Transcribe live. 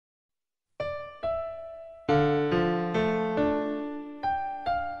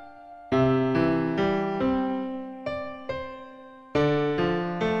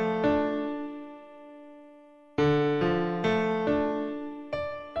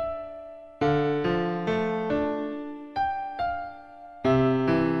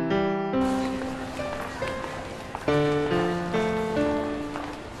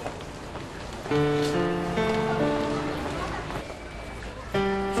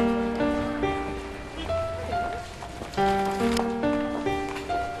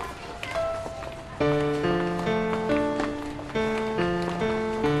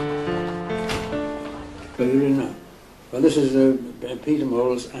this is Peter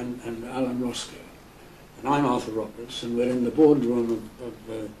Moles and Alan Roscoe. And I'm Arthur Roberts, and we're in the boardroom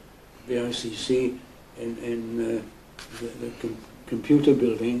of B.I.C.C. in the computer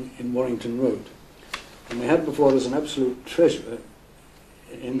building in Warrington Road. And we have before us an absolute treasure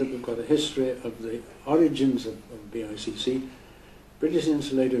in that we've got a history of the origins of B.I.C.C., British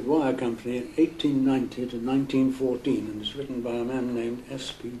Insulated Wire Company, in 1890 to 1914, and it's written by a man named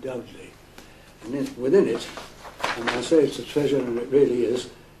S.P. Dudley. And within it, and I say it's a treasure, and it really is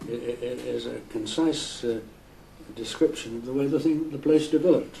a concise description of the way the place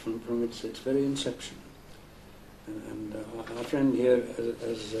developed from its very inception. And our friend here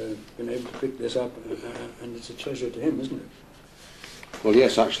has been able to pick this up, and it's a treasure to him, isn't it? Well,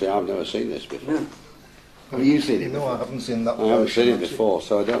 yes, actually, I've never seen this before. Yeah. Have you seen it? No, I haven't seen that. I haven't seen it before,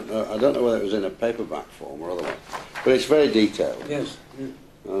 so I don't know whether it was in a paperback form or otherwise. But it's very detailed. Yes. Yeah.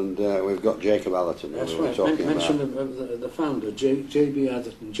 And we've got Jacob Atherton. That's who right. we were talking Mention about. of the founder, J.B.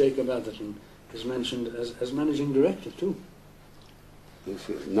 Atherton, Jacob Atherton, is mentioned as managing director too. It's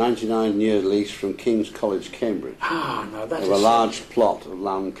a 99-year lease from King's College, Cambridge. Ah, now that of is a large plot of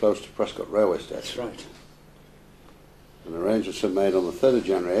land close to Prescot railway station. That's right. And arrangements were made on the 3rd of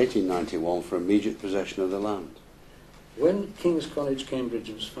January 1891 for immediate possession of the land. When King's College, Cambridge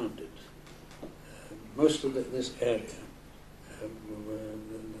was founded, most of this area,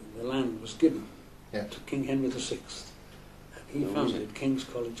 the land was given to King Henry VI. And he founded King's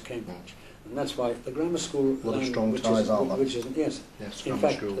College, Cambridge. And that's why the grammar school land, which is yes, in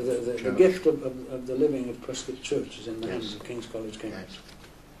fact, the gift of the living of Prescot Church is in the hands of King's College, Cambridge. Yes.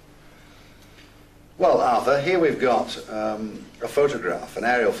 Well, Arthur, here we've got a photograph, an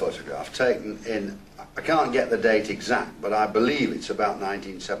aerial photograph, taken in, I can't get the date exact, but I believe it's about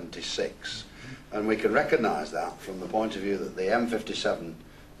 1976. And we can recognise that from the point of view that the M57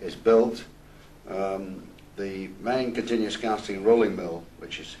 is built. The main continuous casting and rolling mill,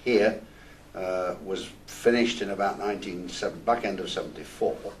 which is here, was finished in about back end of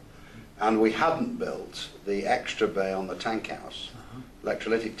 74. And we hadn't built the extra bay on the tank house,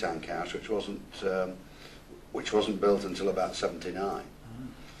 electrolytic tank house, which wasn't built until about 79.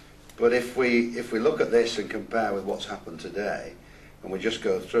 But if we look at this and compare with what's happened today, and we just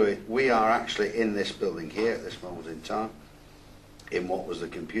go through it, we are actually in this building here at this moment in time, in what was the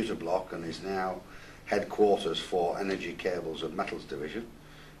computer block and is now headquarters for Energy Cables and Metals Division.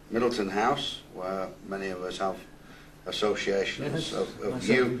 Middleton House, where many of us have associations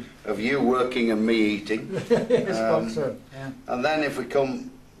of you working and me eating. And then if we come,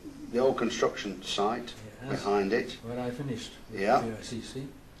 the old construction site behind it. Where I finished with B.I.C.C.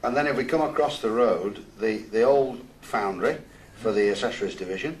 And then if we come across the road, the old foundry for the accessories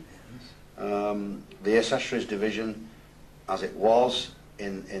division. The accessories division as it was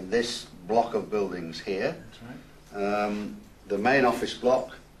in this block of buildings here. That's right. The main office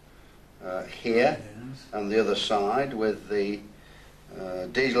block here, and the other side with the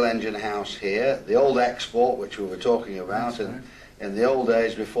diesel engine house here, the old export which we were talking about. And in the old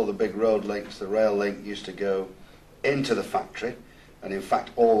days before the big road links, the rail link used to go into the factory, and in fact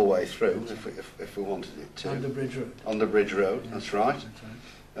all the way through if we wanted it to. On the Bridge Road. On the Bridge Road, yeah, that's right.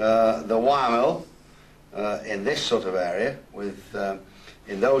 The wire mill in this sort of area with,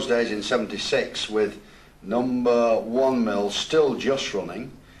 in those days in 76, with number 1 mill still just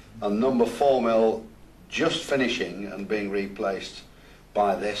running, and number 4 mill just finishing and being replaced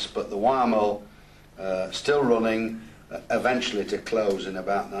by this, but the wire mill still running, eventually to close in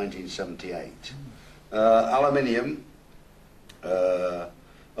about 1978. Aluminium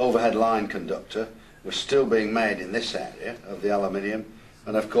overhead line conductor was still being made in this area of the aluminium,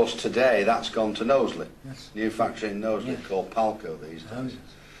 and of course today that's gone to Knowsley, new factory in Knowsley called Palco these days.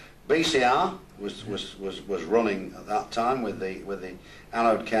 BCR was running at that time with the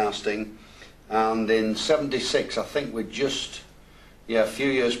anode casting, and in 76 I think we'd just, a few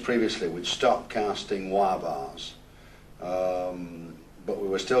years previously we'd stopped casting wire bars, but we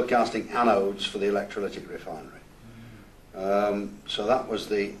were still casting anodes for the electrolytic refinery. So that was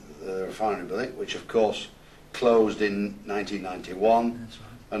the refinery building, which of course closed in 1991. That's right.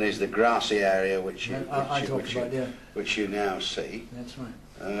 And is the grassy area which you now see. That's right.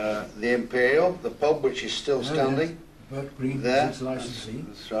 The Imperial, the pub, which is still standing. Bert Green, there. its licensee.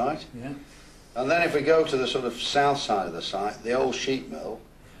 That's right. Yeah. And then if we go to the sort of south side of the site, the old sheet mill,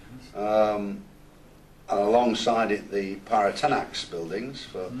 and alongside it the Pyrotenax buildings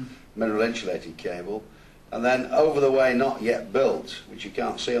for mineral insulated cable, and then over the way, not yet built, which you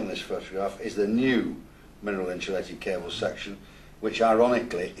can't see on this photograph, is the new mineral insulated cable section, which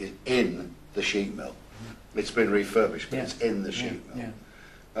ironically is in the sheet mill. It's been refurbished, but it's in the sheet mill.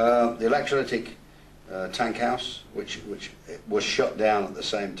 The electrolytic tank house, which was shut down at the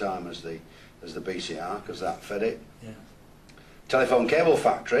same time as the BCR, because that fed it. Yeah. Telephone cable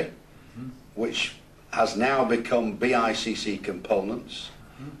factory, which has now become B.I.C.C. components,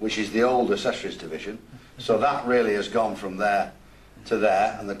 which is the old accessories division. So that really has gone from there to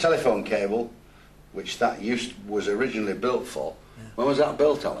there. And the telephone cable, which that was originally built for, when was that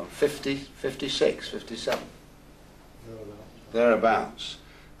built, Alan? 50, 56, 57? Thereabouts.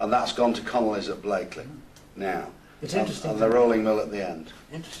 And that's gone to Connolly's at Blakely now. It's interesting. And the rolling mill at the end.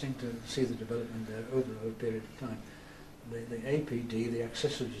 Interesting to see the development there over a period of time. The APD, the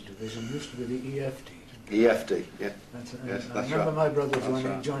accessories division, used to be the EFD. EFD, yeah. That's, yes, I that's remember right. my brother That's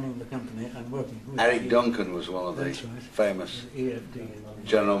right. joining the company and working with Eric Duncan was one of the That's right. famous the EFD.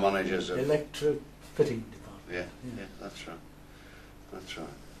 general managers of... Electro fitting department. Yeah, that's right. That's right.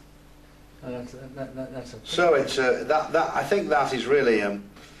 That's a So it's I think that is really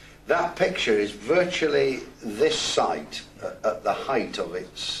that picture is virtually this site at the height of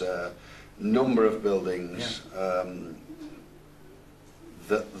its number of buildings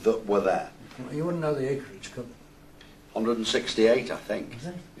that were there. You wouldn't know the acreage covered. 168, I think. Is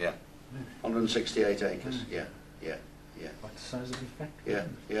it? Yeah, 168 acres. Yeah. Quite the size of the factory.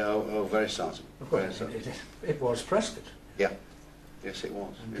 Yeah. Oh, very sizable. Of Very course, sizable. it was Prescott. Yeah. Yes, it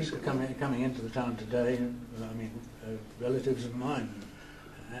was. And Yes, people it was. coming into the town today, I mean, relatives of mine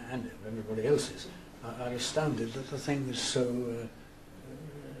and everybody else's, are astounded that the thing is so,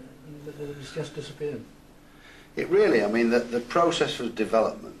 that it's just disappeared. It really, I mean, the process of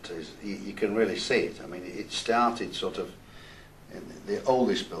development is, you can really see it. I mean, it started sort of, the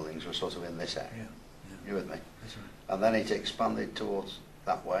oldest buildings were sort of in this area. Yeah. You with me? That's right. And then it expanded towards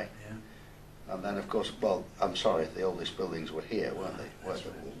that way. Yeah. And then, of course, well, I'm sorry, the oldest buildings were here, weren't they? That's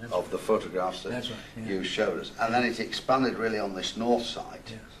Were- right. That's of right. the photographs that That's right, yeah. you showed us. And then it expanded really on this north side.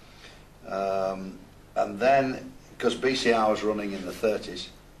 Yes. And then, because BCR was running in the 30s,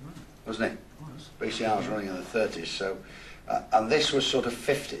 wasn't it? Was. BCR was running in the 30s, so, and this was sort of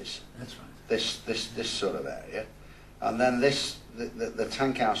 50s, That's right. this sort of area. And then the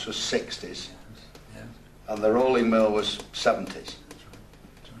tank house was 60s, Yes. Yes. and the rolling mill was 70s. That's right.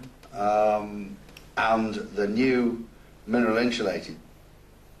 That's right. And the new mineral insulated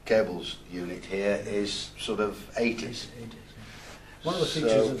cables unit here is sort of 80s. Yes, it is, yeah. One of the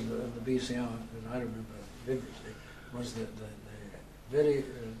features of the BCR that I remember vividly was the very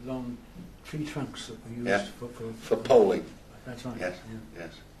long tree trunks that were used Yeah. for polling. That's right. Yes, Yeah.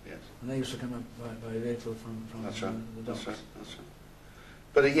 yes. And they used to come up by vehicle from That's right. the docks. That's right.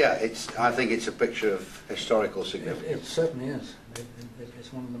 But yeah, I think it's a picture of historical It significance. certainly is.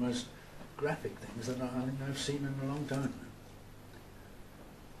 It's one of the most graphic things that I've seen in a long time.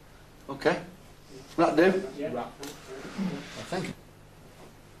 Okay. That do? Well, thank you.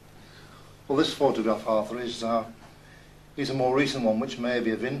 Well, this photograph, Arthur, is a more recent one which may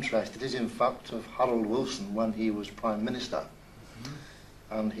be of interest. It is in fact of Harold Wilson when he was Prime Minister,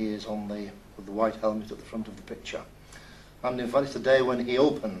 and he is with the white helmet at the front of the picture. And in fact it's the day when he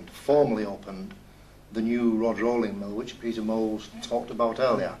formally opened, the new rod rolling mill which Peter Moles talked about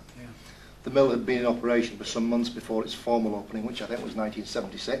earlier. Yeah. The mill had been in operation for some months before its formal opening, which I think was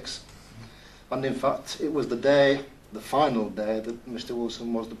 1976. And in fact it was the final day that Mr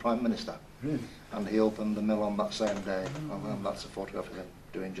Wilson was the Prime Minister. Really? And he opened the mill on that same day, and that's a photograph of him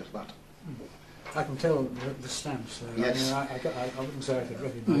doing just that. I can tell the stamps there. Yes. I wouldn't say I could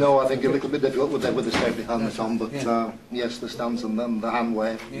recognise. No, I think a little bit difficult with the safety helmet on, but Yeah. yes, the stamps and then the hand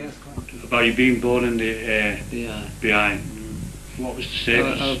wave. Yes, quite. About you being born in the B.I. what was the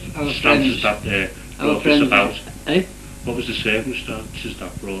Our circumstances that our brought this friends, about? eh? What was the circumstances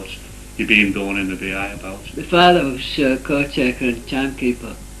that brought you being born in the B.I. about? My father was caretaker and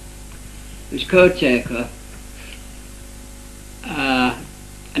timekeeper. He was caretaker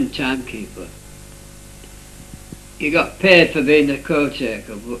and timekeeper. You got paid for being the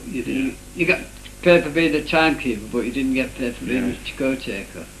caretaker, but you didn't. You got paid for being the timekeeper, but you didn't get paid for being the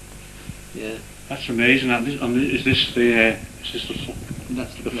caretaker. Yeah, That's amazing. Is this the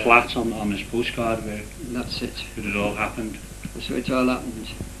that's the flat on this postcard where That's it. it all happened? That's where it all happened.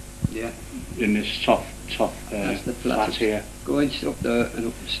 Yeah, In this top That's the flat. flat here. going up there and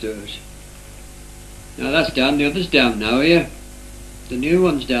up the stairs. Now that's down. The other's down now. Yeah, the new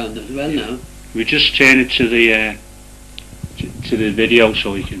one's down as well now. We just turn it to the video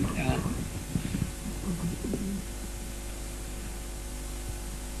so we can. Yeah.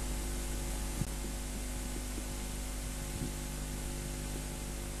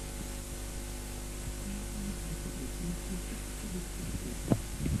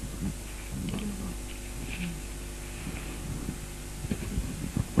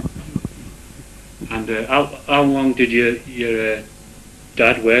 And how long did your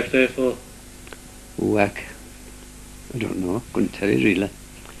dad work there for? Work? I don't know. Couldn't tell you really.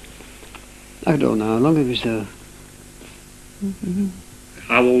 I don't know how long he was there.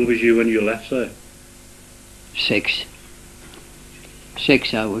 How old was you when you left there? 6.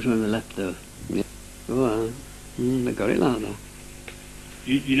 6 hours when we left there. Yeah. Oh, I got it like that.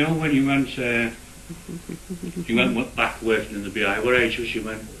 You know when you went back working in the B.I., what age was you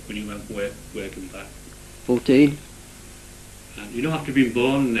when you went working back? 14. And you don't have to be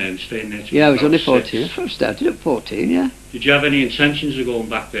born there and staying there. Yeah, I was only 14. 6. I first started at 14, yeah. Did you have any intentions of going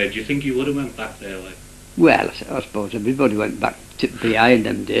back there? Do you think you would have went back there? Like? Well, I suppose everybody went back to B.I. in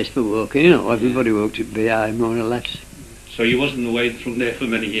them days for working, you know. Everybody worked at B.I. more or less. So you wasn't away from there for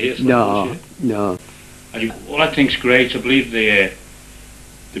many years? No, was you? no. And what I think's great, I believe the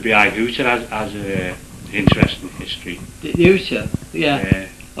B.I. Hooter has an interesting history. The Hooter? Yeah.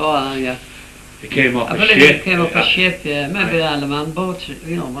 Oh, yeah. It came off I a believe ship. it came off a ship, yeah. Maybe the Alaman boats,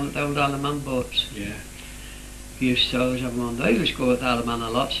 you know, one of the old Alaman boats. Yeah. He used to always have them on there. He used to go with Alaman a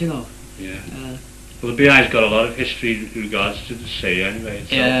lot, you know. Yeah. Well, the B.I.'s got a lot of history in regards to the sea anyway.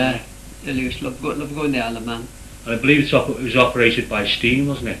 Yeah. They used to love going the Alaman. And I believe it was operated by steam,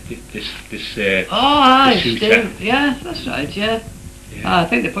 wasn't it? This aye, this steam. Yeah, that's right, yeah. Yeah. I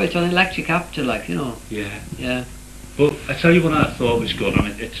think they put it on electric after, like, you know. Yeah. Yeah. But I tell you what I thought was good, and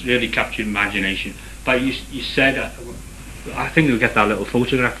it's really captured imagination. But you said, I think we'll get that little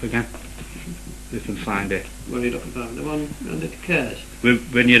photograph again, if we can find it. What are you looking for? The one under the cars?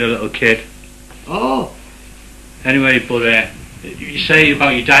 When you're a little kid. Oh! Anyway, but you say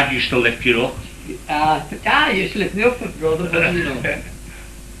about your dad used to lift you up. He used to lift me up for brother butter, you know.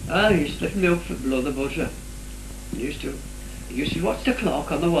 He used to lift me up for brother butter. He used to watch the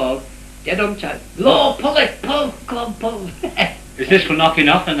clock on the wall. Get on tight. Low, pull it, pull, come on, pull. Is this for knocking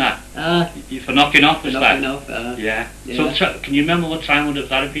off and that? For knocking off, is that? Knocking off, yeah. Yeah. So can you remember what time would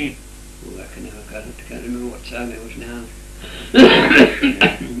that have been? Oh, I can't remember what time it was now.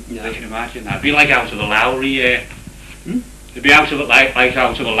 Yeah. I can imagine that. It'd be like out of the Lowry, it'd be out of like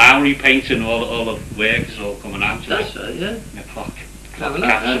out of the Lowry painting, all the work is all coming out. That's right, yeah. The clock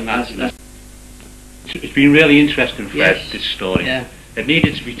That's it's been really interesting, Fred, yes. this story. Yeah. It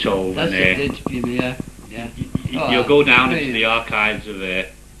needed to be told. That's And, it did, yeah. Yeah. You'll go down into the archives of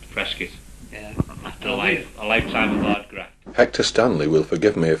Prescot. Yeah. After a lifetime of hard graft. Hector Stanley will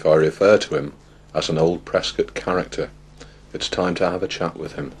forgive me if I refer to him as an old Prescot character. It's time to have a chat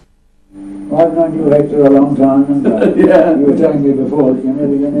with him. Well, I've known you, Hector, a long time, and yeah. You were telling me before that you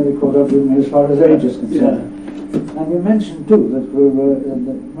nearly caught up with me as far as age is concerned. And you mentioned too that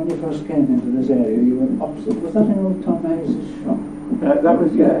when you first came into this area, you were opposite. Was that in old Tom Hayes' shop?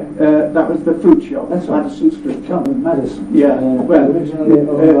 That was the fruit shop. That's right. Madison Street. Shop with Madison. Yeah. Well, originally owned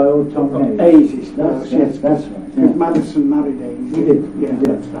by old Tom Hayes. Hayes. That's right. Yeah. Madison married Hayes. He did. Yeah, He did.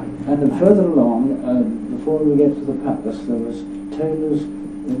 that's right. And then further along, before we get to the palace, there was Taylor's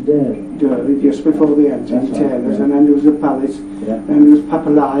Dairy. Just before the entry, That's right, Taylor's, yeah. and then there was the palace, Yeah. and there was Papa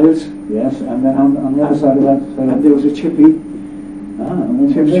Lyle's, Yes, and then on the other side of that, and there was a chippy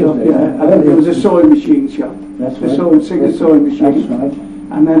chip shop, yeah, and then there was a sewing machine shop. That's The right. sewing machine. That's right.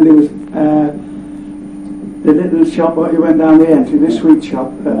 And then there was the little shop where you went down the entry, the sweet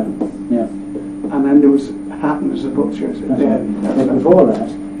shop. Yeah. And then there was Hatton's, the butcher's. That's there. right. That's But right. before that,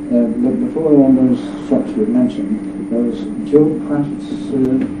 before all those shops we mentioned, there was Joe Pratt's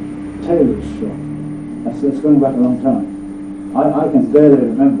tailor's shop. That's going back a long time. I can barely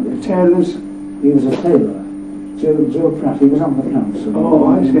remember it. Taylor's. He was a tailor. Joe Pratt, he was on the council. Oh,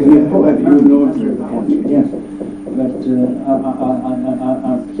 I see, yeah. Well, you know through that. Yes. But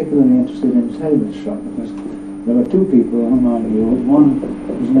I'm particularly interested in Taylor's shop because there were two people whom I knew. One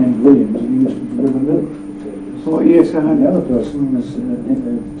was named Williams and he used to deliver milk for Taylor's. Oh, yes, And the other person was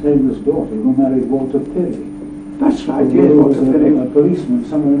Taylor's daughter who married Walter Perry. That's right, Who yes, was Walter Perry. a policeman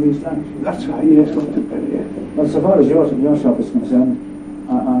somewhere in East Lancashire. That's right, yes, Walter Perry, yeah. Well, so far as your shop is concerned,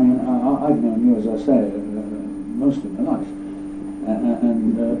 I've known you, as I say, most of my life.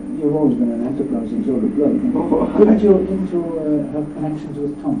 And you've always been an enterprising sort of bloke. Didn't you have connections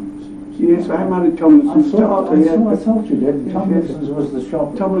with Tomlinson's? Yes, I married Tomlinson's daughter. I thought you did. Tomlinson's was the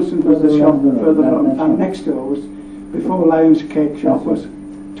shop. Tomlinson's was the shop further on, and next door was, before Lyon's Cake Shop, was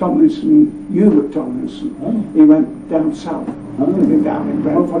Tomlinson, Hubert Tomlinson. Oh. He went down south, living down in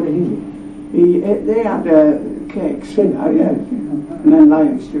Brentford. What did he do? They had cakes, yeah. And then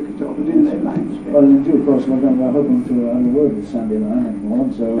Lyons took it over, didn't they, Lyons? Well, in due course, we're hoping to have a word with Sandy Lyon and more,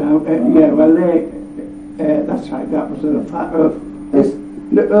 so... yeah, well, that's right, that was the farm.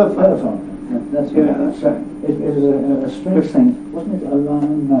 That's Yeah, right. that's right. It was a strange thing, wasn't it? A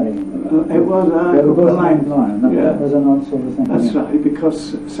lion marrying. It was They were both lion. named Lion. That was an odd sort of thing. That's right,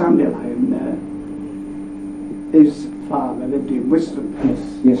 because Sandy Lyon, his father lived in Wiston.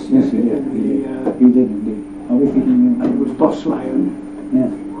 Yes, he did. He did indeed. Are we keeping you? It was Boss Lyon. Yeah.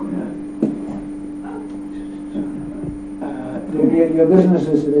 Your business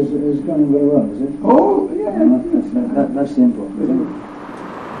is going very well, is it? Oh, yeah. That's the important thing.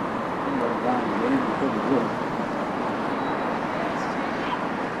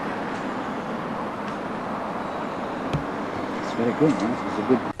 It's very good, right? It's a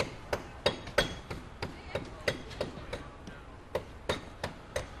good.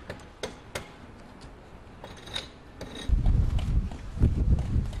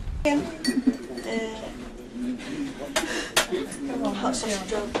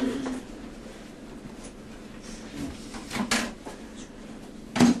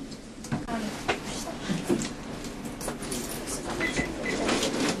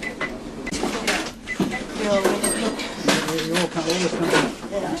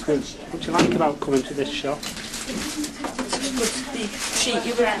 What do you like about coming to this shop? They treat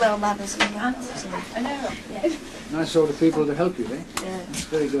you with well manners and that. So. I know. Yeah. Nice sort of people to help you, eh? Yeah. That's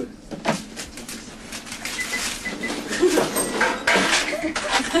very good.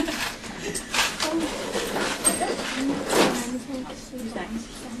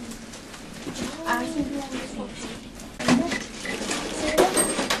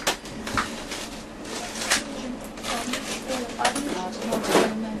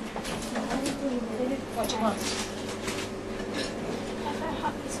 What do you want?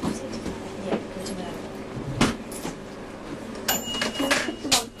 Yeah, good to know.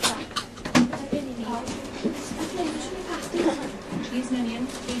 Cheese and onion,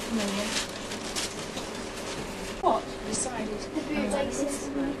 beef and onion. What? Decided. The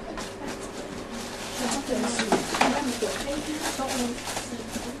B.I.C.C.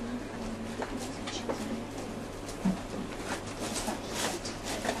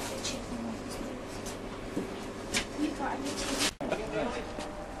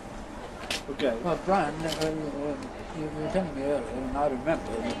 Okay. Well, Brian, you were telling me earlier, and I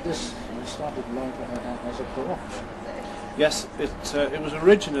remember that this started life as a co-op. Yes, it was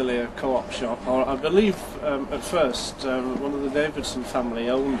originally a co-op shop, or I believe at first one of the Davidson family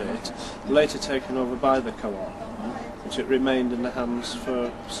owned it, later taken over by the co-op, which it remained in the hands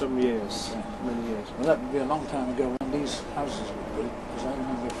for some years, many years. Well, that would be a long time ago when these houses were built, because I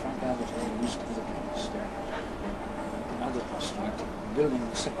remember Frank Abbott used to be the chemist there, Abbott Street, building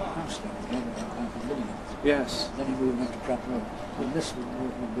the second house there, building it. Yes. Then he moved into Pratt Road. Well, this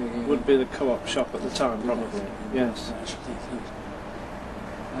would be the co-op shop at the time, probably. Yes.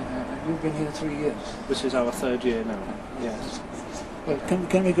 And you've been here 3 years. This is our third year now. Yes. Well,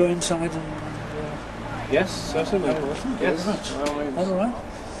 can we go inside and? Yes, certainly. Yes. All right.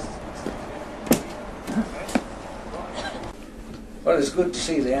 Well, it's good to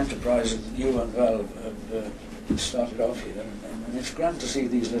see the enterprise that you and Val have started off here, and it's grand to see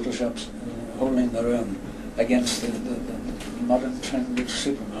these little shops holding their own against the modern trend of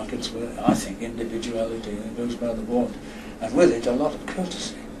supermarkets, where I think individuality goes by the board, and with it a lot of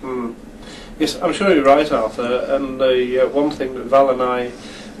courtesy. Mm. Yes, I'm sure you're right, Arthur, and the one thing that Val and I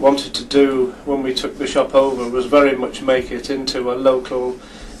wanted to do when we took the shop over was very much make it into a local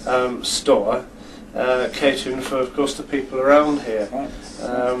store, catering for, of course, the people around here.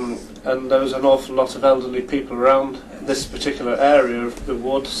 And there's an awful lot of elderly people around this particular area of the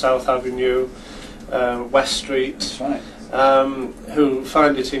Wood, South Avenue, West Street, who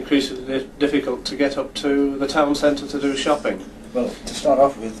find it increasingly difficult to get up to the town centre to do shopping. Well, to start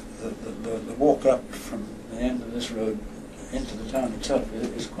off with, the walk up from the end of this road into the town itself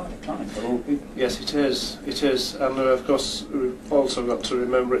is quite a climb for all people. Yes, it is. It is, and of course we've also got to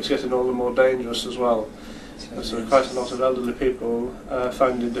remember it's getting all the more dangerous as well. So quite a lot of elderly people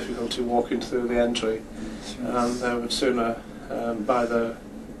finding difficulty walking through the entry, and they would sooner buy their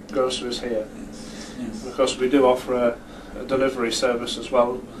groceries here. And of course we do offer a delivery service as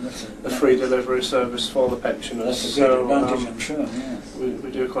well, a free delivery service for the pensioners. That's a great advantage, I'm sure. Yeah.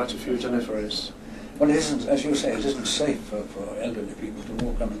 We do quite a few deliveries. Well, it isn't, as you say, it isn't safe for elderly people to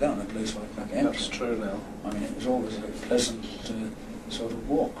walk up and down a place like that. That's true now. I mean, it was always a pleasant sort of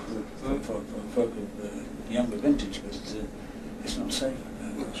walk for folk of younger vintage, but it's not safe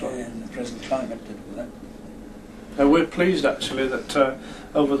in the present climate to do that. We're pleased actually that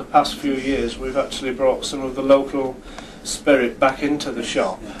over the past few years we've actually brought some of the local spirit back into the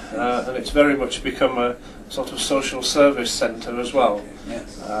shop, and it's very much become a sort of social service centre as well.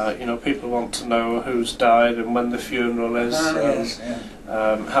 You know, people want to know who's died and when the funeral is,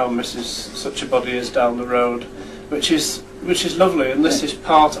 how Mrs. Such a Body is down the road, which is lovely, and this is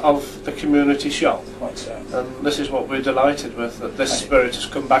part of the community shop. Quite so. And this is what we're delighted with, that this spirit has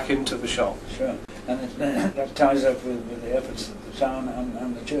come back into the shop. Sure. And that ties up with the efforts that the town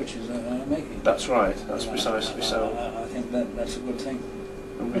and the churches are making. That's right, that's precisely so. I think that's a good thing.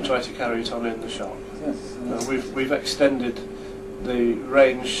 And we try to carry it on in the shop. Yes. We've extended the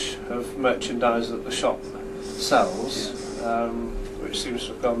range of merchandise that the shop sells, which seems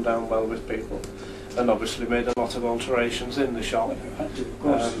to have gone down well with people, and obviously made a lot of alterations in the shop. Of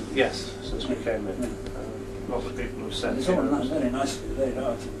course. Yes, since we came in. A lot of people have said. It's all very nicely laid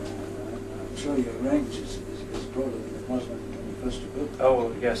out. I'm sure your range is broader than it was when you first took it.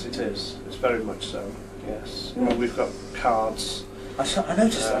 Oh yes, it is. It's very much so. Yes. Well, we've got cards. I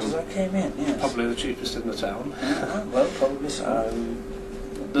noticed that as I came in. Yes. Probably the cheapest in the town. Well, probably so.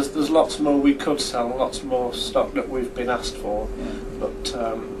 There's lots more we could sell, lots more stock that we've been asked for, but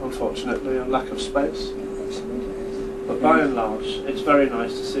unfortunately a lack of space. Absolutely. But by and large, it's very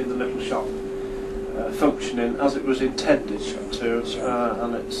nice to see the little shop functioning as it was intended to,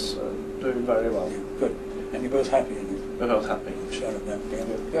 and it's doing very well. Good. And you're both happy, aren't you? We're both happy. I'm sure of that. Yeah.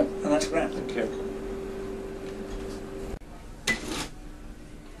 Good. And that's great. Thank you.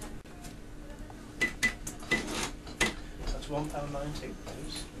 That's £1.90,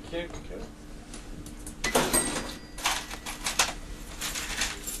 please. Thank you.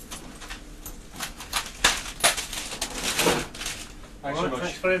 Thank you.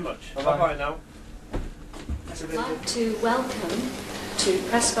 Thanks very much. Bye-bye now. I'd like to welcome to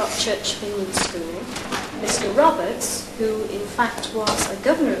Prescot Church of England School Mr. Roberts, who in fact was a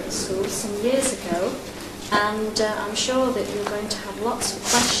governor of the school some years ago, and I'm sure that you're going to have lots of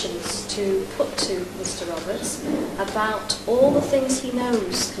questions to put to Mr. Roberts about all the things he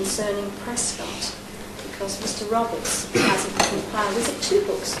knows concerning Prescot, because Mr. Roberts has compiled, is it 2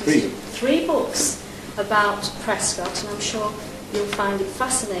 books? 3 books about Prescot, and I'm sure you'll find it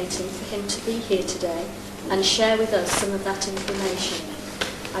fascinating for him to be here today and share with us some of that information.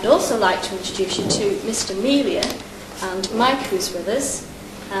 I'd also like to introduce you to Mr. Melia and Mike, who's with us,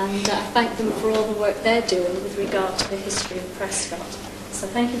 and I thank them for all the work they're doing with regard to the history of Prescot. So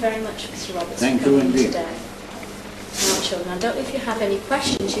thank you very much, Mr. Roberts, for coming today. Now, children, I don't know if you have any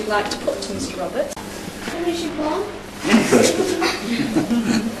questions you'd like to put to Mr. Roberts. When was you born? In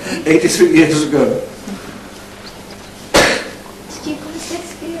Prescot. 83 years ago. Did you come to this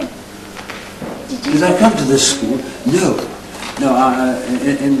school? Did I come to this school? No. No,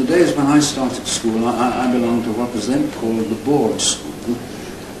 in the days when I started school, I belonged to what was then called the board school,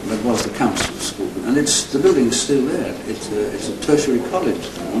 that was the council school, and the building's still there. It's a tertiary college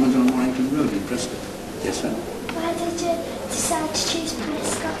at the moment on Warrington Road in Prescot. Yes, sir. Why did you decide to choose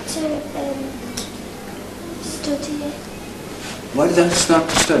Prescot to study it? Why did I start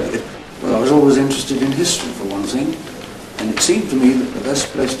to study it? Well, I was always interested in history, for one thing, and it seemed to me that the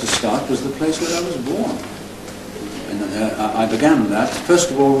best place to start was the place where I was born. And I began that, first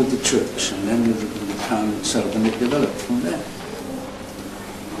of all, with the church, and then with the town itself, and it developed from there.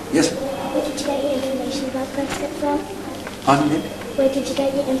 Yes, sir? Where did you get your information about Prescot from? Pardon me? Where did you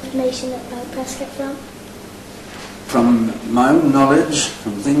get your information about Prescot from? From my own knowledge,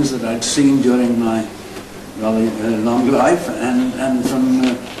 from things that I'd seen during my rather long life, and from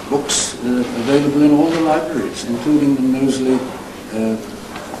books available in all the libraries, including the Knowsley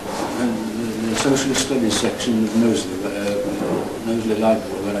the social studies section of Knowsley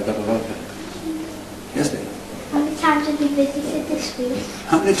Library, where I got a lot of it. Yes, dear. How many times have you visited this school?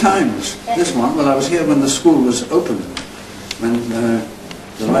 How many times? This one? Well, I was here when the school was opened, when the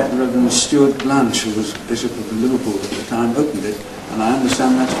Right Reverend Stuart Blanche, who was Bishop of Liverpool at the time, opened it, and I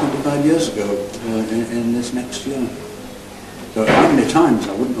understand that's 25 years ago in this next year. So how many times,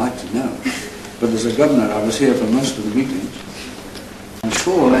 I wouldn't like to know. But as a governor, I was here for most of the meetings. And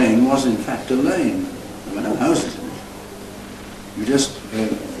Shore Lane was in fact a lane. There were no houses in it. You just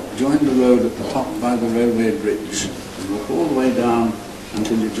joined the road at the top by the railway bridge and walk all the way down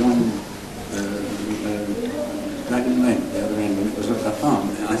until you joined Dragon Lane at the other end, and it was a farm.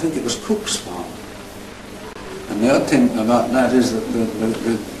 I think it was Cook's farm. And the other thing about that is that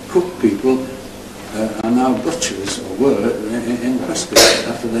the Cook people are now butchers, or were, in Prescot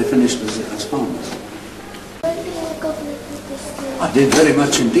after they finished as farmers. I did very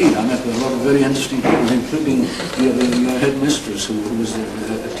much indeed. I met with a lot of very interesting people, including the headmistress, who was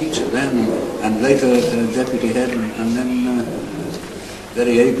a teacher then, and later deputy head, and then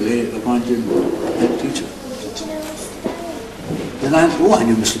very ably appointed head teacher. Did you know Mr. Then I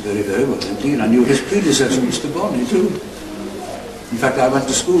knew Mr. Berry very well indeed. I knew his predecessor, Mr. Bonney, too. In fact, I went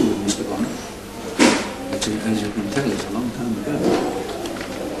to school with Mr. Bonney. As you can tell, it's a long time ago.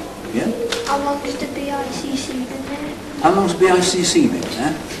 Yeah? How long has the B.I.C.C been there? How long's B.I.C.C been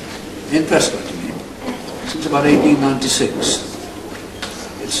there? In Prescot, you mean? Since about 1896.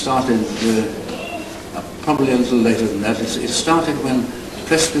 It started probably a little later than that. It started when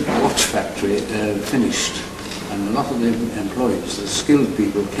Prescot Watch Factory finished, and a lot of the employees, the skilled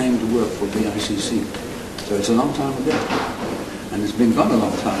people, came to work for B.I.C.C. So it's a long time ago, and it's been gone a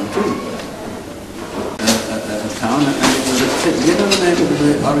long time too. A town, and it was you know the name of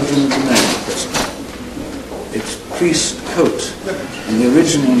the origin of the name of Prescot? It's Prescot, and the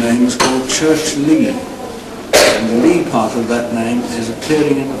original name is called Church Lee. And the Lee part of that name is a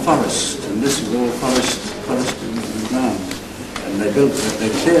clearing in the forest, and this is all forest in the ground. And they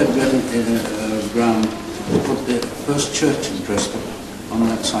cleared ground to put the first church in Prescot on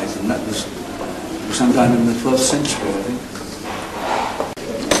that site, and that was sometime in the 12th century, I think.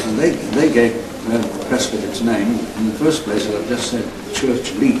 And they gave Prescot its name. In the first place, as I've just said,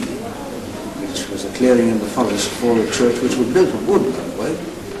 Church Lee, which was a clearing in the forest for a church which was built of wood, by the way.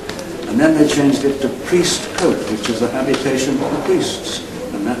 And then they changed it to Prescot, which is the habitation of the priests,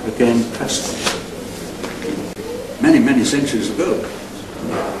 and that became Prescot. Many, many centuries ago.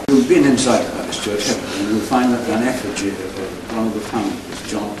 You've been inside the parish church, haven't you? And you'll find that an effigy of one of the founders,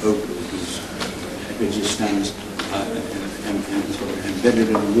 John Oakley, whose effigy stands sort of embedded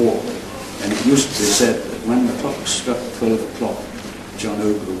in the wall. And it used to be said that when the clock struck 12 o'clock, John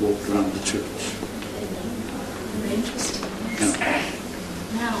Oakley walked around the church. Very interesting. Yeah.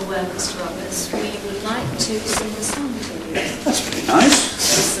 Now, Mr. Roberts, we would like to sing a song to you. That's very nice.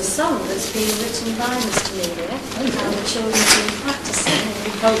 It's a song that's been written by Mr. Media, and the children have been practicing, and we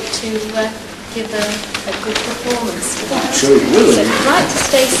hope to give a good performance for that. I'm sure you will. So if you'd like to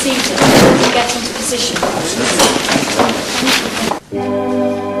stay seated and get into position.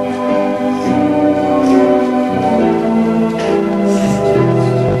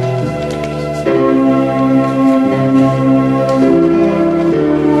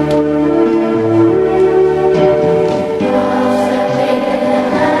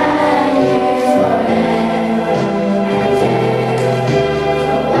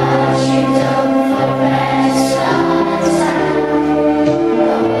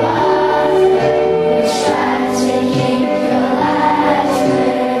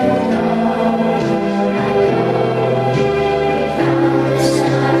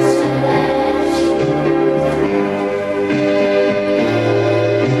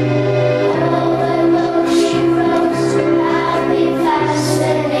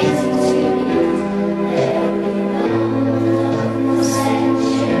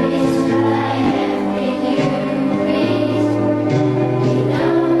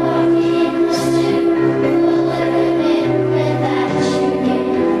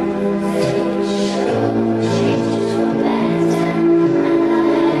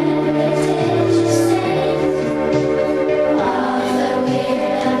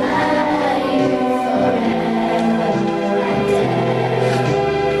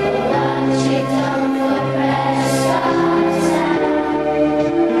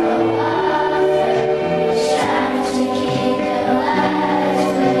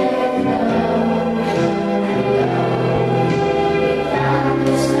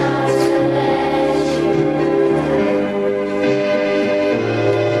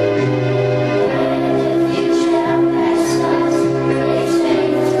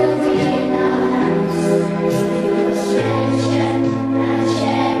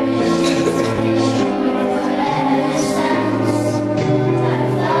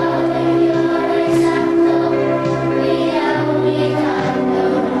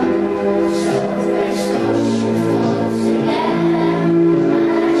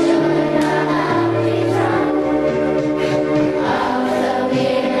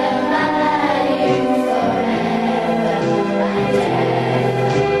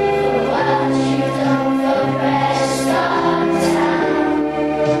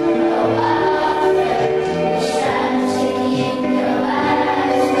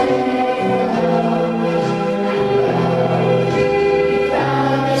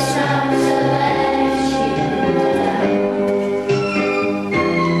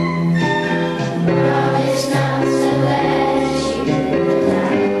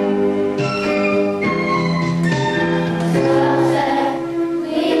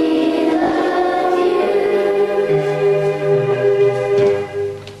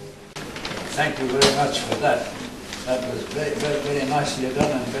 nicely done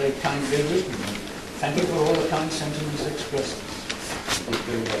and very kindly written. Thank you for all the kind sentiments expressed.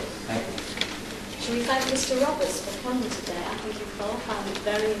 very good. Thank you. Shall we thank Mr. Roberts for coming today? I think you've all found it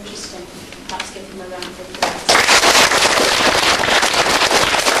very interesting. Perhaps give him a round of applause.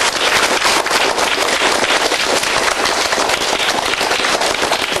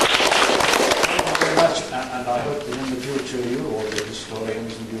 And I hope that in the future you all the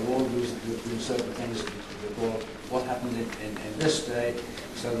historians and you all do certain things about what happened in this day,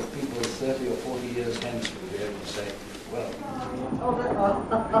 so that people 30 or 40 years hence will be able to say, well...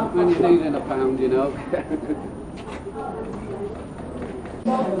 When you need in a pound, you know.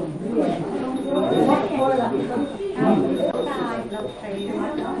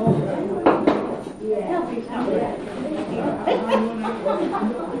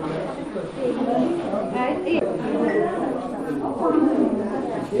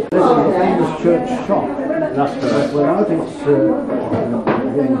 This is the famous church shop. That's correct. Without its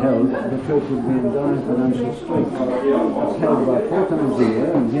being held, the church would be in dire financial straits. It's held about 4 times a year,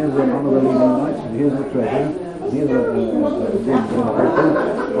 and here's one of the leading lights, and here's the treasurer, and here's a big people.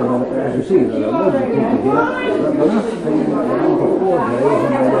 As you see, there are loads of people here. The last thing went on for 4 days,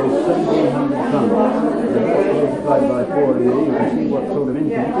 and they raised £1,700. The rest multiplied by 4 a year, you can see what sort of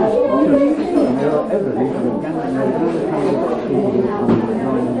income it is. And there are everything from the kind of people who come to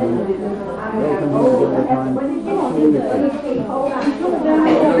join in the welcome here all the time.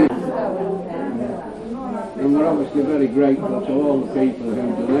 And we're obviously very grateful to all the people who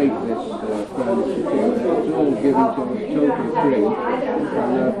donate this furniture to us. It's all given to us totally free,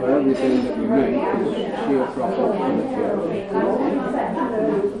 and for everything that we make is sheer profit for the church.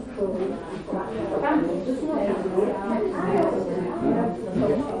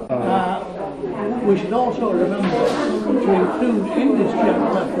 We should also remember to include in this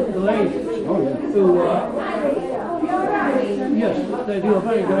chapter the ladies who, yes, they do a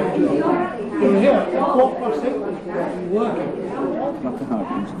very great job. We're here at 8:15 working. Dr.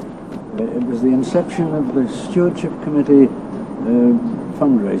 Hargreaves. It was the inception of the Stewardship Committee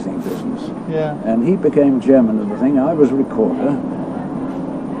fundraising business. Yeah. And he became chairman of the thing. I was recorder,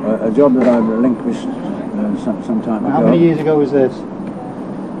 a job that I relinquished some time ago. How many years ago was this?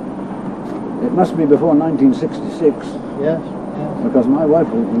 It must be before 1966. Yes. Because my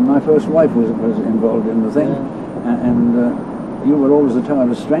first wife was involved in the thing, and you were always a tower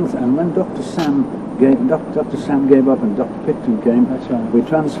of strength. And when Dr. Sam gave up and Dr. Picton came, we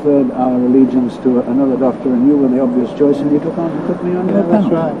transferred our allegiance to another doctor, and you were the obvious choice, and you took me on your panel. That's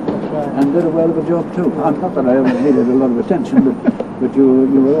right. And did a well of a job too. Not that I ever needed a lot of attention, but you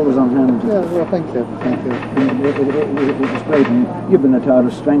were always on hand. Yeah, well, thank you. It was great, and you've been a tower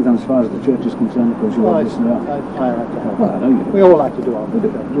of strength, and as far as the church is concerned, of course, you obviously are. I like to help. Well, I know you do. We all like to do our We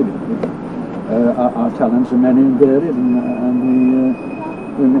bit. do. Our talents are many and varied, and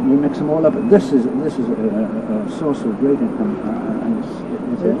we mix them all up. This is a source of great income.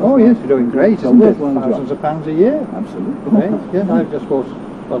 Oh yes, you're doing great. It's a worthwhile Thousands job. of pounds a year. Absolutely. Great. Yeah, I've just bought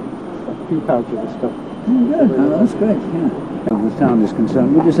a few pounds of this stuff. Yeah, that's great. Yeah. As the town is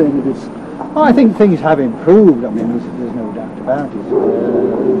concerned, would you say that it's? Oh, I think things have improved. I mean, there's no doubt about it.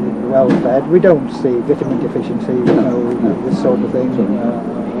 Well fed. We don't see vitamin deficiency, this sort of thing.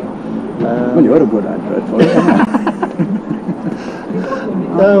 Well, you're a good advert for it.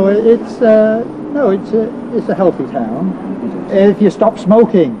 So it's a healthy town. If you stop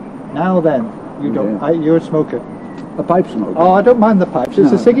smoking, now then, you're a smoker. A pipe smoker? Oh, I don't mind the pipes. It's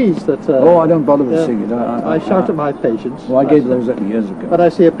the ciggies that... I don't bother with ciggies. I shout at my patients. Well, I gave those up years ago. But I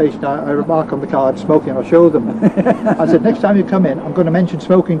see a patient, I remark on the card, smoking, I'll show them. I said, next time you come in, I'm going to mention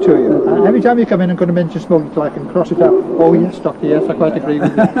smoking to you. And every time you come in, I'm going to mention smoking till I can cross it out. Oh, yes, doctor, yes, I quite agree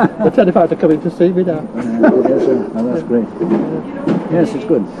with you. But tell if I have to come in to see me now. Yes, sir. Oh, that's great. Yes, it's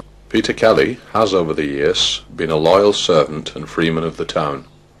good. Peter Kelly has over the years been a loyal servant and freeman of the town.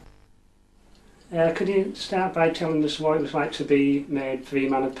 Could you start by telling us what it was like to be made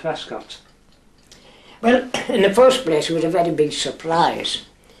freeman of Prescot? Well, in the first place it was a very big surprise,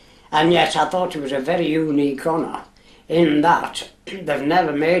 and yet I thought it was a very unique honour in that they've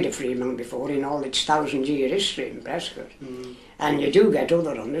never made a freeman before in all its 1,000-year history in Prescot. And you do get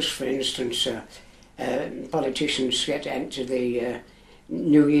other honours, for instance politicians get into the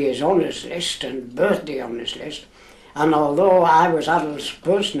New Year's honours list and birthday honours list. And although I was Adolf's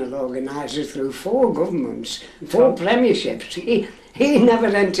personal organiser through 4 governments, 4 premierships, he never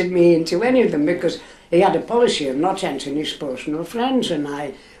entered me into any of them because he had a policy of not entering his personal friends, and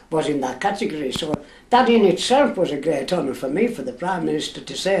I was in that category. So that in itself was a great honour for me, for the Prime Minister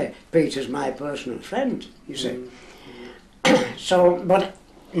to say, Peter's my personal friend, you see. So, but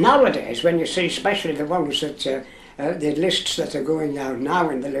nowadays, when you see, especially the ones that, the lists that are going out now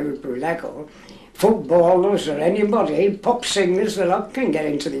in the Liverpool Echo, footballers or anybody, pop singers, the lot can get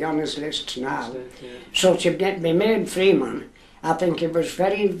into the honours lists now. So to be made freeman, I think it was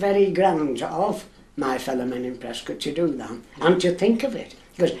very, very grand of my fellow men in Prescot to do that and to think of it.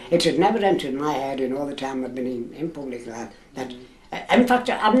 Because it had never entered my head in all the time I've been in public life that, in fact,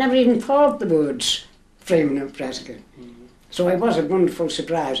 I've never even thought the words freeman of Prescot. So it was a wonderful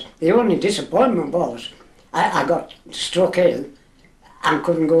surprise. The only disappointment was I got struck ill and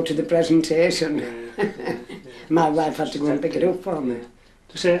couldn't go to the presentation. My wife had to go and pick it up for me.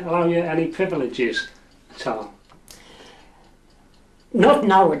 Does it allow you any privileges at all? Not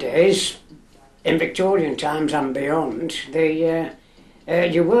nowadays. In Victorian times and beyond,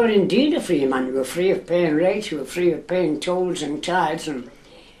 you were indeed a free man. You were free of paying rates, you were free of paying tolls and tithes, and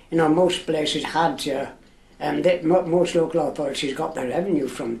most places had most local authorities got their revenue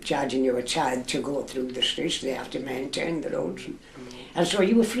from charging you a tithe to go through the streets. They have to maintain the roads, and so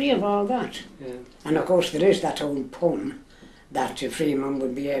you were free of all that. And of course there is that old pun that a freeman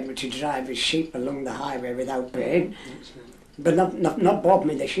would be able to drive his sheep along the highway without paying, but not bought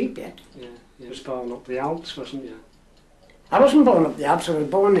me the sheep yet. You was born up the Alps, wasn't you? I wasn't born up the Alps, I was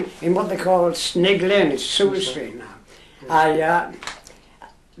born in what they call Snig Lane, it's Sewer Street now.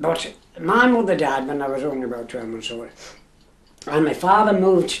 But my mother died when I was only about 12 months old. And my father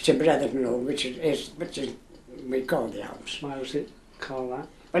moved to Bretherton Road, which is we call the Alps. Why was it called that?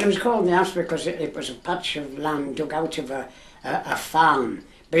 Well, it was called the Alps because it was a patch of land dug out of a farm.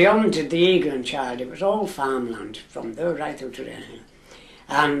 Beyond the Eagle and Child, it was all farmland from there right through to the hill.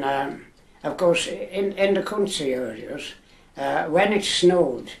 And of course, in the country areas, when it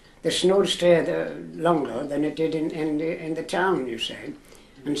snowed, the snow stayed longer than it did in the town, you see.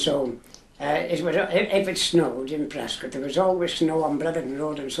 And so, if it snowed in Prescot, there was always snow on Bretherton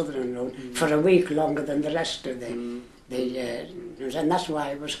Road and Sutherland Road for a week longer than the rest of and that's why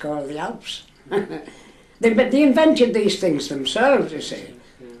it was called the Alps. They invented these things themselves, you see.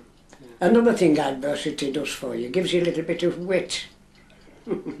 Another thing adversity does for you, gives you a little bit of wit.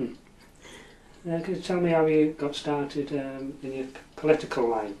 Could you tell me how you got started in your political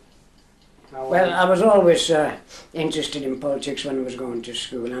life? Well, I was always interested in politics when I was going to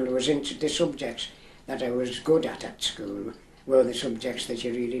school, and I was into the subjects that I was good at school were the subjects that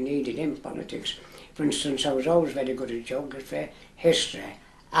you really needed in politics. For instance, I was always very good at geography, history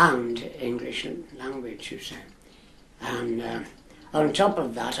and English language, you see. And on top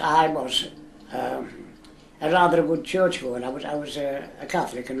of that, I was a rather good churchgoer. I was a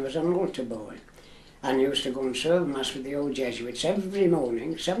Catholic and I was an altar boy. And used to go and serve Mass with the old Jesuits every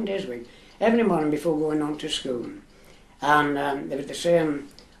morning, 7 days a week, every morning before going on to school. And there was the same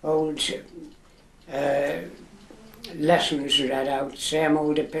old lessons read out, same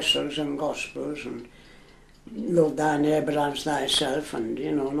old epistles and gospels, and love thy neighbour as thyself, and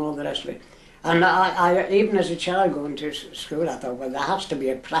and all the rest of it. And I even as a child going to school, I thought, well, there has to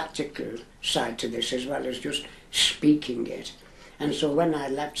be a practical side to this as well as just speaking it. And so when I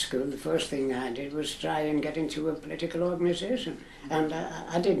left school, the first thing I did was try and get into a political organisation. And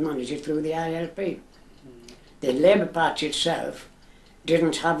I did manage it through the ILP. The Labour Party itself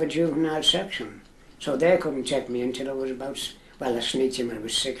didn't have a juvenile section. So they couldn't take me until I was about, well, I sneaked in when I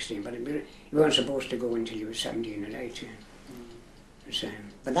was 16, but you weren't supposed to go until you were 17 or 18.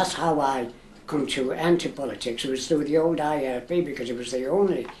 But that's how I come to enter politics. It was through the old ILP because it was the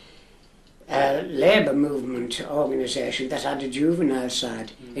only labour movement organisation that had a juvenile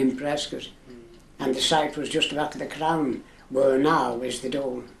side in Prescot. And the site was just back of the Crown, where now is the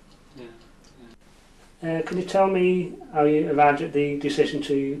Dole. Can you tell me how you arrived at the decision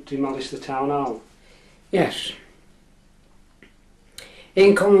to demolish the town hall? Yes.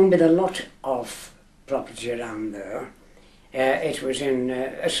 In common with a lot of property around there, it was in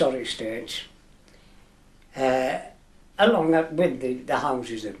a sorry state, along with the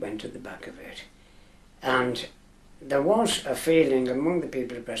houses that went at the back of it. And there was a feeling among the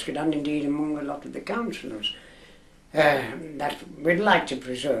people of Prescot, and indeed among a lot of the councillors, that we'd like to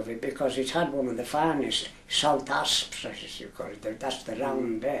preserve it because it had one of the finest south asps, as you call it, that's the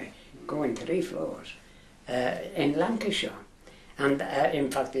round bay, going 3 floors, in Lancashire. And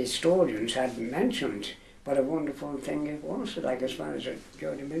in fact the historians had mentioned what a wonderful thing it was, like as far as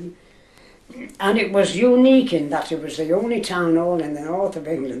Jody moved. And it was unique in that it was the only town hall in the north of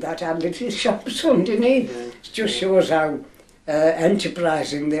England that had little shops underneath. It just shows how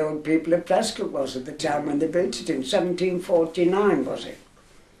enterprising the old people of Prescot was at the time when they built it in 1749, was it?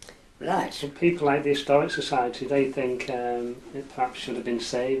 Right. So people like the Historic Society, they think it perhaps should have been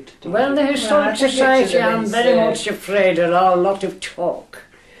saved. Well, the Historic Society, I'm very much afraid there are a lot of talk.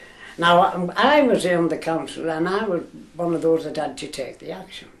 Now, I was on the council and I was one of those that had to take the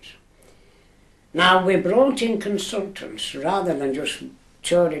actions. Now we brought in consultants rather than just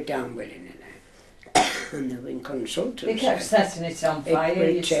tore it down willy-nilly. And there were consultants. They kept setting it on fire,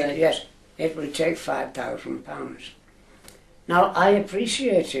 you say? Yes, it will take £5,000. Now I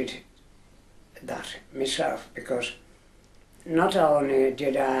appreciated that myself, because not only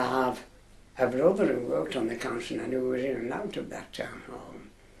did I have a brother who worked on the council and who was in and out of that town hall,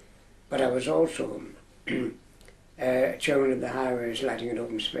 but I was also chairman of the Highways, Lighting and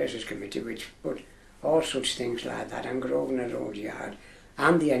Open Spaces Committee, which put all such things like that, and Grosvenor Road Yard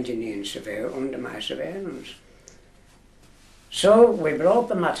and the engineering surveyor under my surveillance. So we brought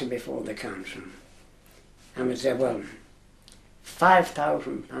the matter before the council and we said, well,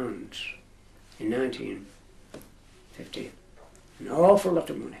 £5,000 in 1950, an awful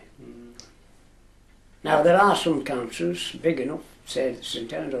lot of money. Now there are some councils big enough, say St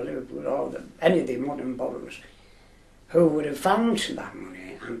Helens or Liverpool or any of the modern boroughs, who would have found that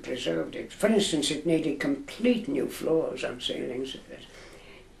money and preserved it. For instance, it needed complete new floors and ceilings.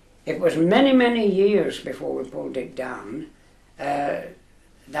 It was many, many years before we pulled it down that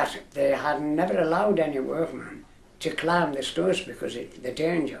they had never allowed any workman to climb the stairs because of the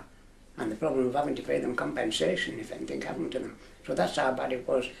danger and the problem of having to pay them compensation if anything happened to them. So that's how bad it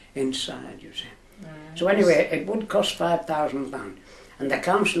was inside, you see. So anyway, it would cost £5,000, and the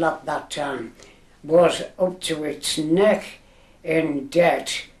council at that time was up to its neck in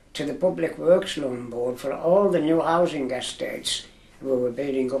debt to the Public Works Loan Board for all the new housing estates we were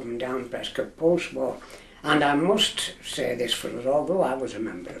building up and down Prescot post-war. And I must say this for us, although I was a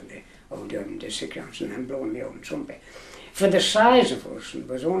member of the old Urban District Council and blowing my own trumpet, for the size of us, there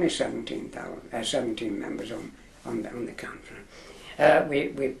was only 17 members on the council.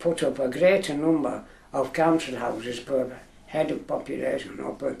 We put up a greater number of council houses per head of population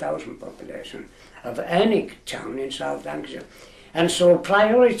or per thousand population of any town in South Lancashire. And so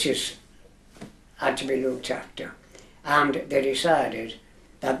priorities had to be looked after, and they decided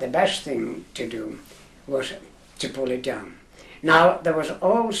that the best thing to do was to pull it down. Now there was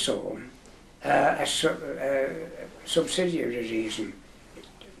also a subsidiary reason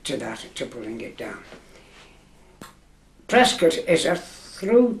to that, to pulling it down. Prescot is a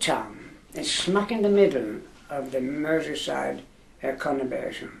through town. It's smack in the middle of the Merseyside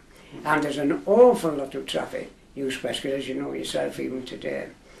conurbation, and there's an awful lot of traffic use Prescot, as you know yourself even today,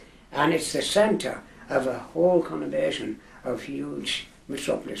 and it's the centre of a whole conurbation of huge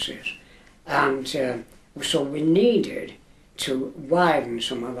metropolises, and so we needed to widen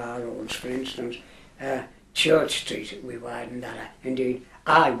some of our roads. For instance, Church Street, we widened that. Indeed,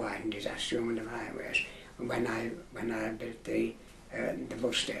 I widened it as chairman of Highways when I built the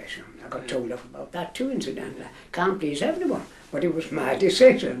bus station. I got told off about that too, incidentally. Can't please everyone, but it was my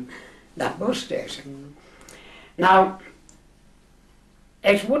decision, that bus station. Now,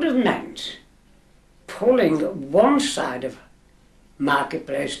 it would have meant pulling one side of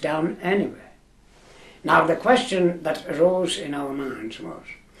Marketplace down anyway. Now, the question that arose in our minds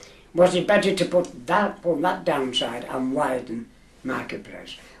was it better to pull that downside and widen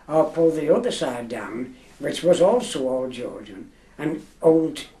Marketplace, or pull the other side down, which was also all Georgian, and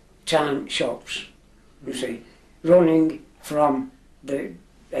old time shops, you see, running from the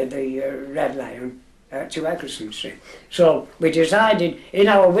Red Lion to Eccleston Street. So we decided, in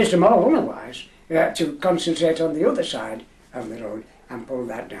our wisdom or otherwise, to concentrate on the other side of the road and pull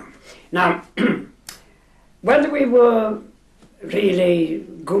that down. Now, whether we were really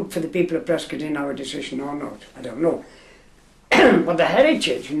good for the people of Prescot in our decision or not, I don't know. But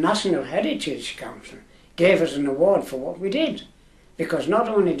the National Heritage Council gave us an award for what we did, because not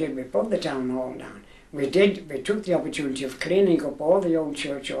only did we put the town hall down, we took the opportunity of cleaning up all the old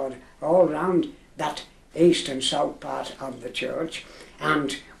churchyard all round that east and south part of the church,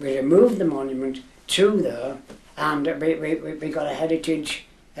 and we removed the monument to there, and we got a heritage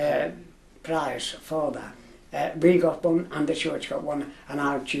prize for that. We got one, and the church got one, and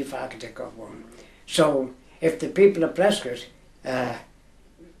our chief architect got one. So if the people of Prescot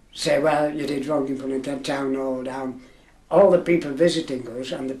say, well, you did wrong in putting that town hall down, all the people visiting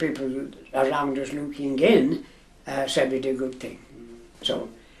us and the people around us looking in said we did a good thing. So,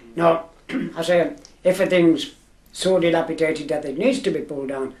 now, I say, if a thing's so dilapidated that it needs to be pulled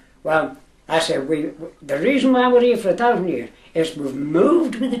down, well, I say, the reason why we're here for 1,000 years is we've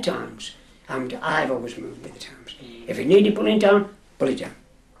moved with the times, and I've always moved with the times. If it needed pulling down, pull it down.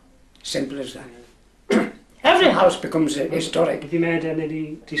 Simple as that. Every house becomes historic. Have you made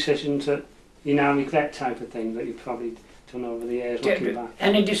any decisions that you now regret type of thing that you've probably done over the years looking back?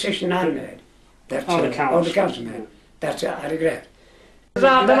 Any decision I made, that the council made, that I regret. There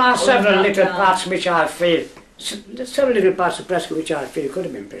are several little parts which I feel, several little parts of Prescot which I feel could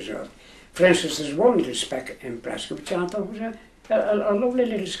have been preserved. For instance, there's one little speck in Prescot which I thought was a lovely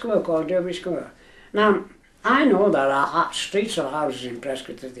little square called Derby Square. Now, I know there are streets or houses in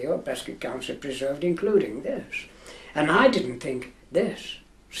Prescot that the old Prescot Council preserved, including this. And I didn't think this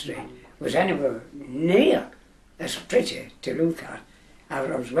street was anywhere near as pretty to look at,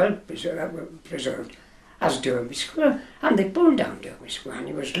 as well preserved as Derby Square. And they pulled down Derby Square and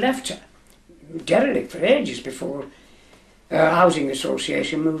it was left derelict for ages before Housing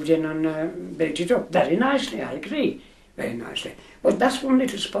Association moved in and built it up. Very nicely, I agree, very nicely. But that's one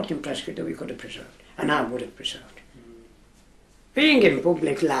little spot in Prescot that we could have preserved, and I would have preserved. Being in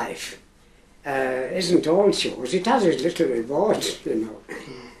public life isn't all chores, it has its little rewards, you know.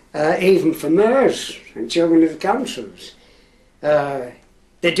 Even for mayors and chairmen of the councils.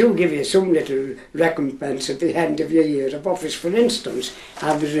 They do give you some little recompense at the end of your year of office. For instance,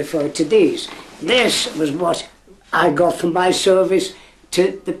 I was referred to these. This was what I got for my service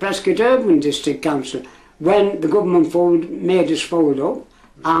to the Prescot Urban District Council when the government made us fold up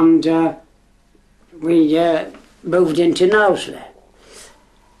and we moved into Knowsley.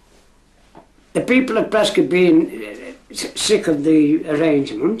 The people of Prescot, being sick of the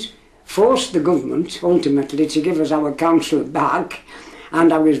arrangement, forced the government ultimately to give us our council back,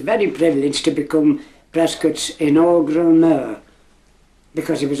 and I was very privileged to become Prescot's inaugural mayor,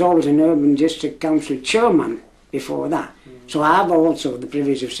 because he was always an urban district council chairman before that. So I have also the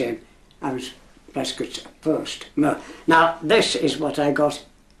privilege of saying I was Prescot's first mayor. Now this is what I got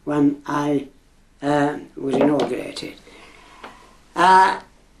when I was inaugurated. I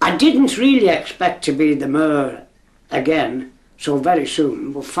didn't really expect to be the mayor again so very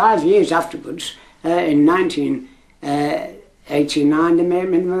soon, but 5 years afterwards, in 1989, they made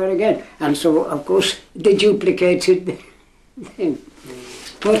me the mayor again. And so, of course, they duplicated the thing.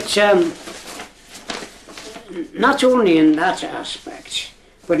 But not only in that aspect,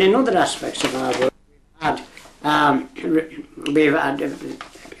 but in other aspects of our work, we've had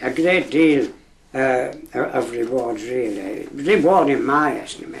a great deal of rewards, really. Reward in my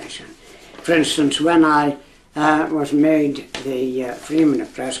estimation. For instance, when I was made the Freeman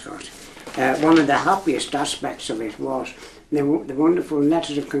of Prescot, one of the happiest aspects of it was the wonderful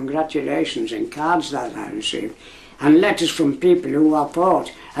letters of congratulations and cards that I received, and letters from people who I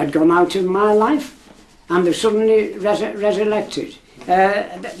thought had gone out of my life and they've suddenly resurrected.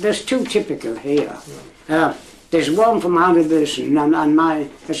 There's two typical here. There's one from Hargreaves, and my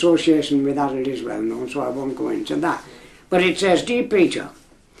association with Harold is well known, so I won't go into that. But it says, "Dear Peter,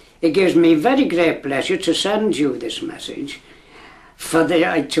 it gives me very great pleasure to send you this message for the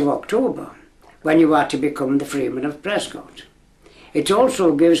 8th of October, when you are to become the Freeman of Prescot. It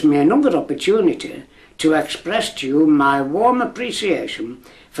also gives me another opportunity to express to you my warm appreciation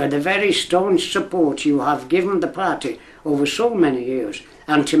for the very staunch support you have given the party over so many years,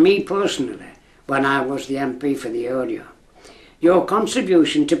 and to me personally, when I was the MP for the area. Your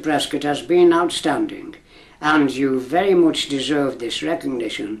contribution to Prescot has been outstanding, and you very much deserve this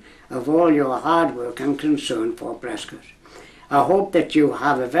recognition of all your hard work and concern for Prescot. I hope that you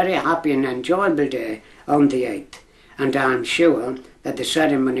have a very happy and enjoyable day on the 8th, and I am sure that the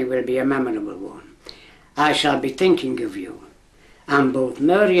ceremony will be a memorable one. I shall be thinking of you, and both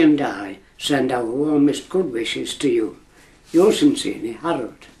Mary and I send our warmest good wishes to you. Yours sincerely,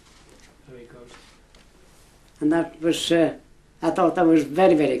 Harold." Very good. And that was, I thought that was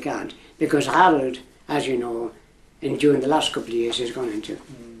very, very kind, because Harold, as you know, during the last couple of years has gone into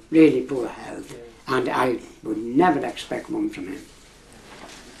really poor health, and I would never expect one from him.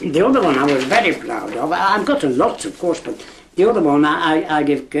 The other one I was very proud of. I've got a lot, of course, but the other one I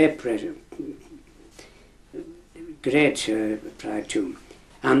give great pride to,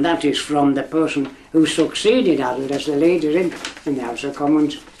 and that is from the person who succeeded Harold as the leader in the House of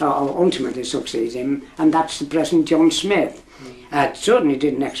Commons, or ultimately succeeded him, and that's the present John Smith. I certainly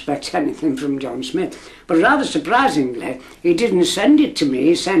didn't expect anything from John Smith, but rather surprisingly, he didn't send it to me,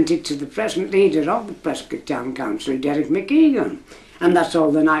 he sent it to the present leader of the Prescot Town Council, Derek McKeegan, and that's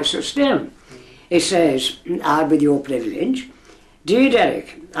all the nicer still. He says, with your privilege, "Dear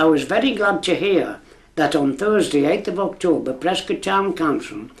Derek, I was very glad to hear that on Thursday, 8th of October, Prescot Town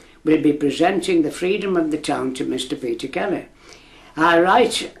Council will be presenting the freedom of the town to Mr. Peter Kelly. I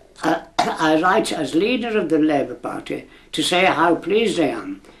write as leader of the Labour Party to say how pleased I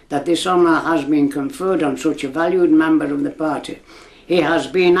am that this honour has been conferred on such a valued member of the party. He has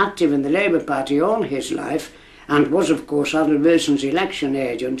been active in the Labour Party all his life and was, of course, Harold Wilson's election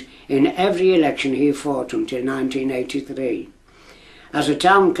agent in every election he fought until 1983. As a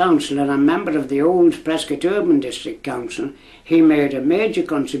town councillor and member of the old Prescot Urban District Council, he made a major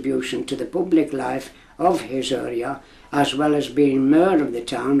contribution to the public life of his area, as well as being mayor of the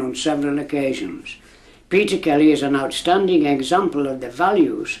town on several occasions. Peter Kelly is an outstanding example of the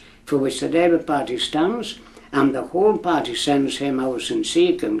values for which the Labour Party stands, and the whole party sends him our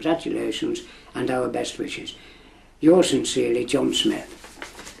sincere congratulations and our best wishes. Yours sincerely, John Smith.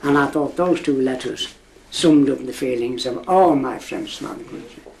 And I thought those two letters summed up the feelings of all my friends throughout the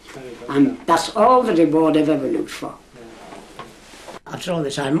country. And that's all the reward I've ever looked for. After all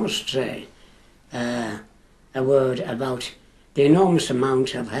this, I must say a word about the enormous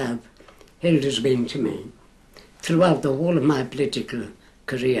amount of help Hilda's been to me throughout the whole of my political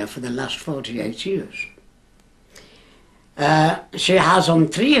career for the last 48 years. She has on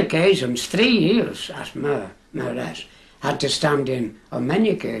 3 occasions, 3 years as mayoress, had to stand in on many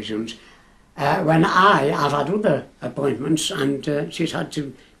occasions when I have had other appointments, and she's had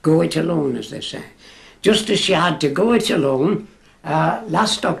to go it alone, as they say. Just as she had to go it alone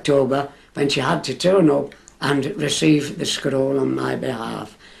last October when she had to turn up and receive the scroll on my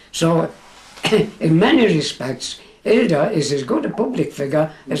behalf. So, in many respects, Hilda is as good a public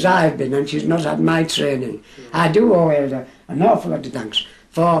figure as I've been, and she's not had my training. I do owe Hilda an awful lot of thanks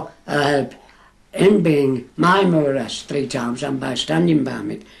for her help in being my mayoress 3 times and by standing by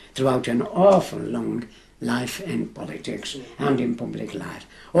me throughout an awful long life in politics and in public life.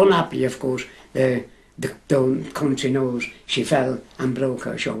 Unhappily, of course, the country knows she fell and broke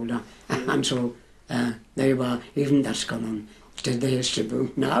her shoulder, and so there you are, even that's gone on to the history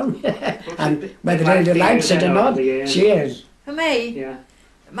book now. And whether Hilda likes it or not, she is. For me,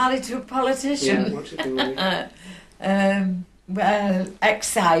 married to a politician. Yeah, what's it doing? Well,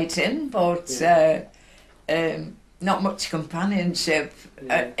 exciting, but not much companionship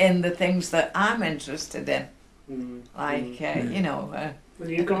in the things that I'm interested in. Like, you know... well,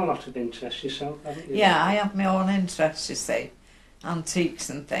 you've got a lot of interests yourself, haven't you? Yeah, I have my own interests, you see. Antiques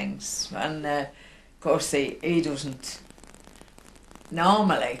and things. And, of course, he doesn't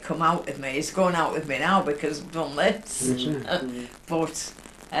normally come out with me. He's going out with me now because I've done this. But...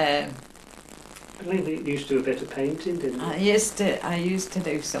 I believe you used to do a bit of painting, didn't you? I used to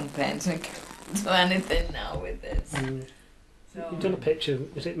do some painting. I can't do anything now with this. So, you've done a picture,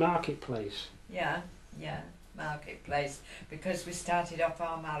 is it Marketplace? Yeah, Marketplace, because we started off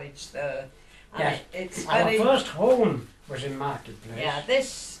our marriage there. And Yes, it's our very... first home was in Marketplace. Yeah,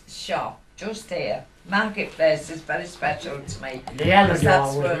 this shop, just here, Marketplace is very special to me. The elder that's door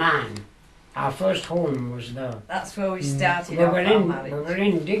was where, mine. Our first home was there. That's where we started off our marriage. We were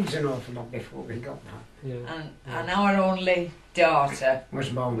in digs an awful lot before we got there. And our only daughter was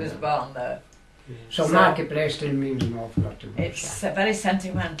born there. So Marketplace still means an awful lot to me. It's very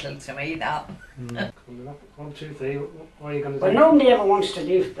sentimental to me, that. 1, 2, 3, what are you going to do? Well, nobody ever wants to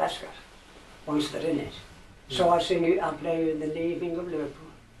leave Prescot once they're in it. So I play the leaving of